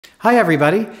Hi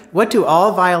everybody! What do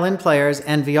all violin players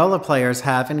and viola players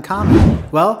have in common?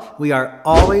 Well, we are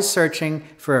always searching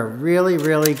for a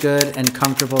really good and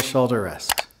comfortable shoulder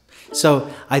rest.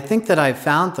 So I think that I've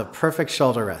found the perfect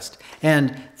shoulder rest,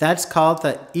 and that's called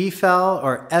the Efel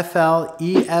or Efel,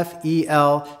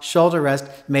 E-F-E-L shoulder rest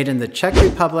made in the Czech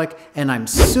Republic, and I'm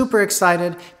super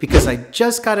excited because I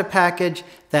just got a package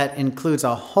that includes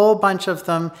a whole bunch of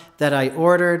them that I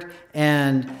ordered,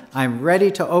 and I'm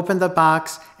ready to open the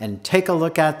box and take a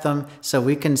look at them so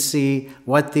we can see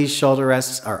what these shoulder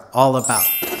rests are all about.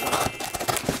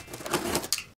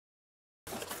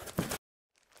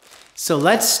 So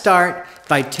let's start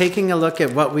by taking a look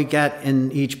at what we get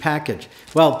in each package.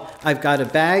 Well, I've got a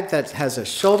bag that has a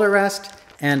shoulder rest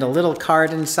and a little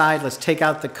card inside. Let's take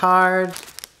out the card.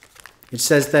 It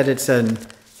says that it's a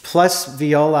Plus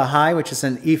Viola High, which is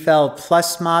an Efel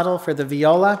Plus model for the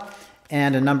viola,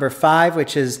 and a number 5,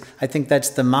 which is, I think that's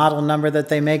the model number that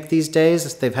they make these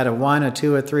days. They've had a 1, a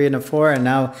 2, a 3, and a 4, and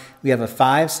now we have a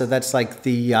 5, so that's like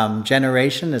the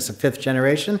generation. It's the 5th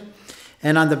generation.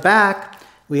 And on the back,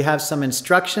 we have some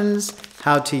instructions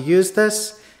how to use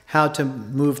this, how to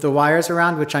move the wires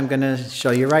around, which I'm going to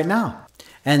show you right now.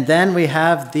 And then we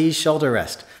have the shoulder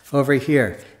rest over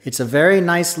here. It's a very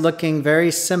nice looking,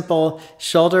 very simple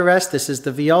shoulder rest. This is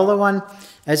the viola one.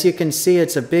 As you can see,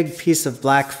 it's a big piece of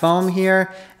black foam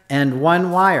here and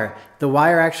one wire. The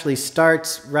wire actually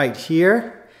starts right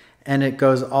here and it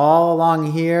goes all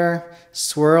along here,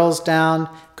 swirls down,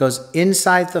 goes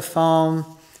inside the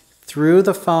foam, through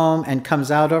the foam, and comes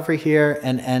out over here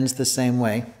and ends the same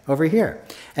way over here.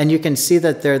 And you can see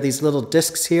that there are these little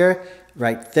discs here,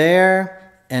 right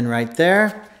there and right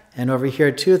there, and over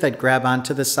here too, that grab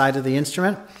onto the side of the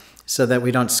instrument so that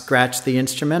we don't scratch the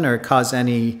instrument or cause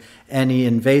any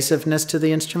invasiveness to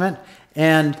the instrument.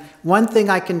 And one thing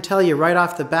I can tell you right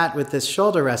off the bat with this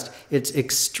shoulder rest, it's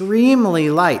extremely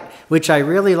light, which I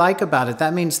really like about it.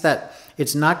 That means that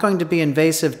it's not going to be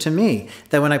invasive to me,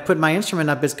 that when I put my instrument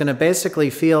up, it's going to basically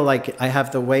feel like I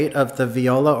have the weight of the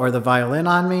viola or the violin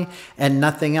on me and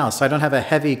nothing else. So I don't have a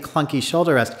heavy, clunky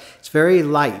shoulder rest. It's very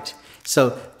light.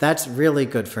 So that's really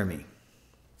good for me.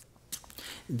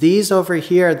 These over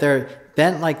here, they're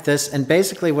bent like this, and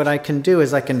basically what I can do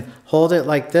is I can hold it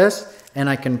like this, and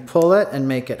I can pull it and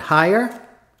make it higher,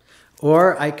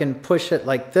 or I can push it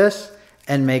like this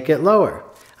and make it lower.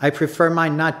 I prefer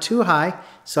mine not too high,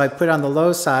 so I put it on the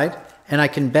low side, and I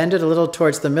can bend it a little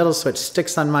towards the middle so it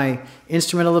sticks on my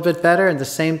instrument a little bit better, and the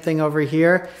same thing over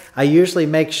here. I usually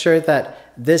make sure that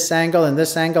this angle and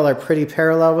this angle are pretty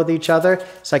parallel with each other,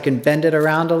 so I can bend it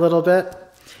around a little bit.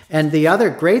 And the other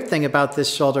great thing about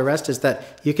this shoulder rest is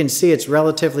that you can see it's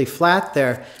relatively flat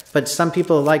there, but some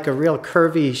people like a real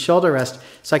curvy shoulder rest,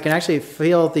 so I can actually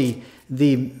feel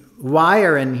the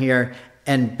wire in here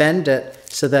and bend it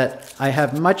so that I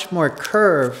have much more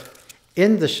curve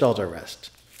in the shoulder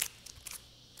rest,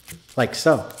 like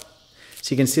so.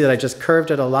 So you can see that I just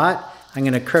curved it a lot. I'm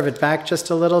going to curve it back just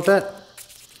a little bit,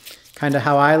 kind of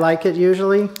how I like it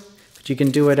usually, but you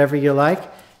can do whatever you like.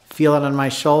 Feel it on my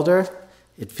shoulder.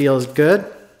 It feels good.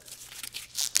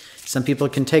 Some people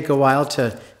can take a while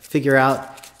to figure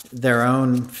out their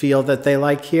own feel that they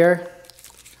like here.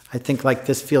 I think like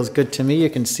this feels good to me. You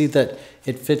can see that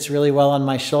it fits really well on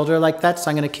my shoulder like that, so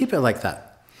I'm going to keep it like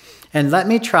that. And let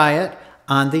me try it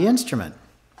on the instrument.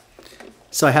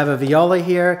 So I have a viola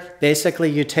here.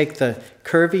 Basically, you take the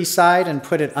curvy side and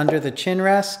put it under the chin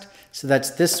rest. So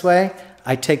that's this way.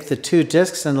 I take the 2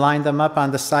 discs and line them up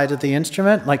on the side of the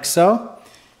instrument, like so.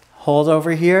 Hold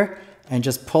over here and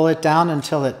just pull it down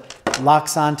until it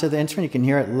locks onto the instrument. You can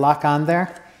hear it lock on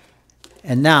there.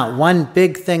 And now, one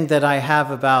big thing that I have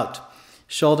about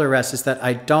shoulder rests is that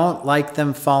I don't like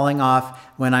them falling off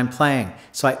when I'm playing.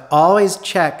 So I always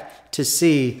check to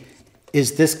see,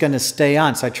 is this going to stay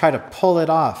on? So I try to pull it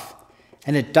off,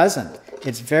 and it doesn't.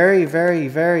 It's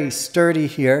very sturdy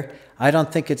here. I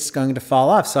don't think it's going to fall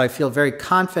off, so I feel very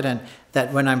confident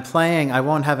that when I'm playing, I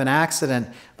won't have an accident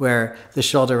where the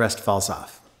shoulder rest falls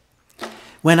off.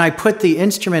 When I put the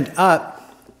instrument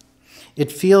up, it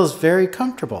feels very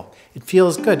comfortable. It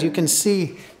feels good. You can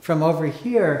see from over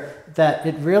here that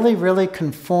it really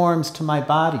conforms to my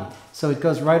body. So it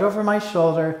goes right over my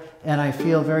shoulder, and I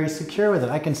feel very secure with it.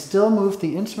 I can still move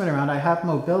the instrument around. I have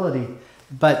mobility,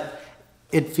 but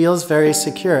it feels very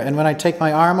secure. And when I take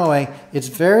my arm away, it's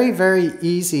very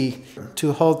easy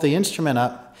to hold the instrument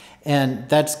up, and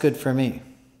that's good for me.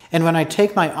 And when I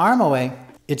take my arm away,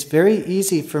 it's very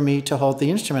easy for me to hold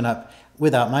the instrument up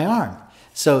without my arm.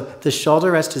 So the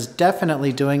shoulder rest is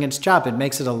definitely doing its job. It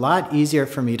makes it a lot easier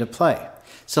for me to play.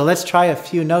 So let's try a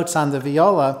few notes on the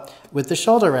viola with the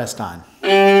shoulder rest on.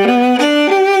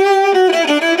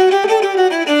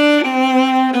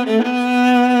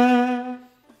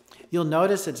 you'll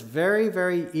notice it's very,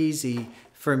 very easy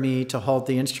for me to hold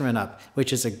the instrument up,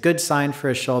 which is a good sign for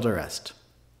a shoulder rest.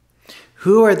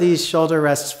 Who are these shoulder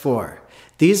rests for?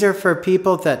 These are for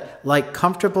people that like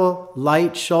comfortable,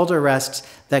 light shoulder rests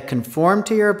that conform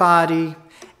to your body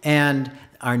and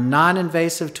are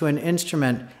non-invasive to an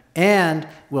instrument and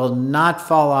will not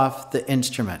fall off the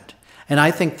instrument. And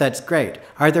I think that's great.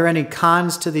 Are there any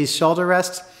cons to these shoulder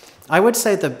rests? I would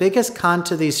say the biggest con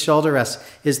to these shoulder rests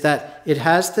is that it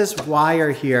has this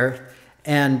wire here,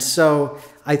 and so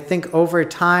I think over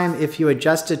time, if you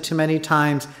adjust it too many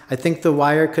times, I think the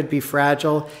wire could be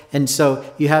fragile, and so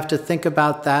you have to think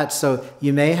about that. So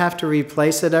you may have to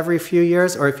replace it every few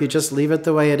years, or if you just leave it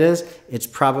the way it is, it's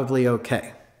probably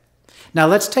okay. Now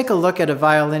let's take a look at a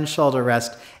violin shoulder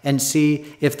rest and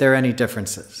see if there are any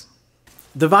differences.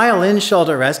 The violin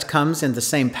shoulder rest comes in the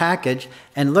same package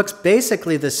and looks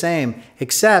basically the same,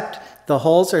 except the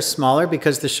holes are smaller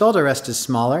because the shoulder rest is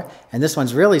smaller, and this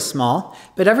one's really small,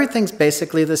 but everything's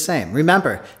basically the same.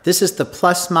 Remember, this is the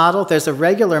plus model. There's a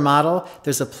regular model,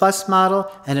 there's a plus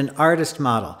model, and an artist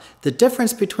model. The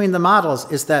difference between the models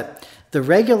is that the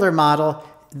regular model,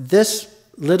 this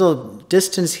little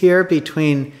distance here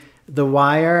between the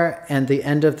wire and the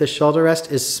end of the shoulder rest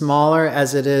is smaller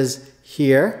as it is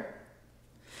here.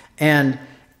 And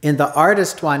in the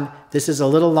artist one, this is a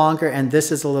little longer and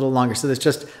this is a little longer. So there's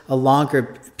just a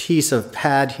longer piece of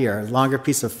pad here, a longer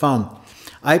piece of foam.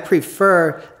 I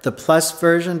prefer the plus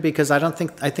version because I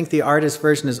think the artist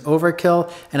version is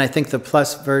overkill, and I think the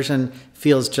plus version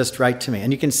feels just right to me.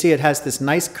 And you can see it has this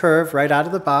nice curve right out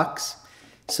of the box.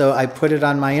 So I put it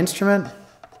on my instrument.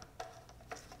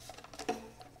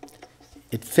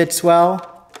 It fits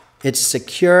well, it's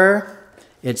secure,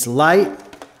 it's light.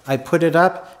 I put it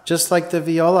up just like the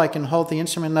viola. I can hold the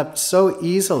instrument up so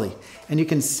easily, and you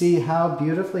can see how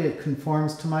beautifully it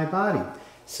conforms to my body.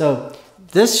 So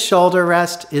this shoulder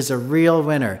rest is a real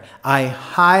winner. I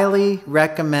highly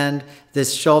recommend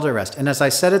this shoulder rest. And as I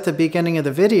said at the beginning of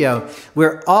the video,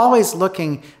 we're always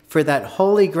looking for that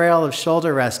holy grail of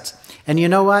shoulder rests. And you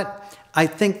know what? I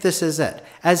think this is it.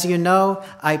 As you know,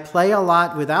 I play a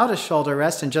lot without a shoulder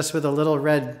rest and just with a little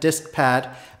red disc pad,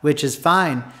 which is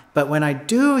fine. But when I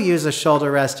do use a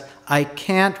shoulder rest, I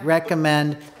can't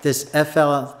recommend this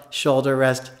Efel shoulder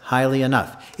rest highly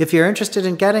enough. If you're interested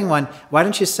in getting one, why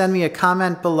don't you send me a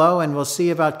comment below and we'll see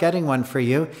about getting one for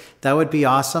you. That would be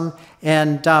awesome.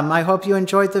 And I hope you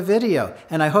enjoyed the video,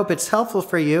 and I hope it's helpful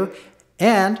for you.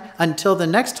 And until the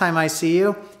next time I see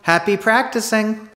you, happy practicing!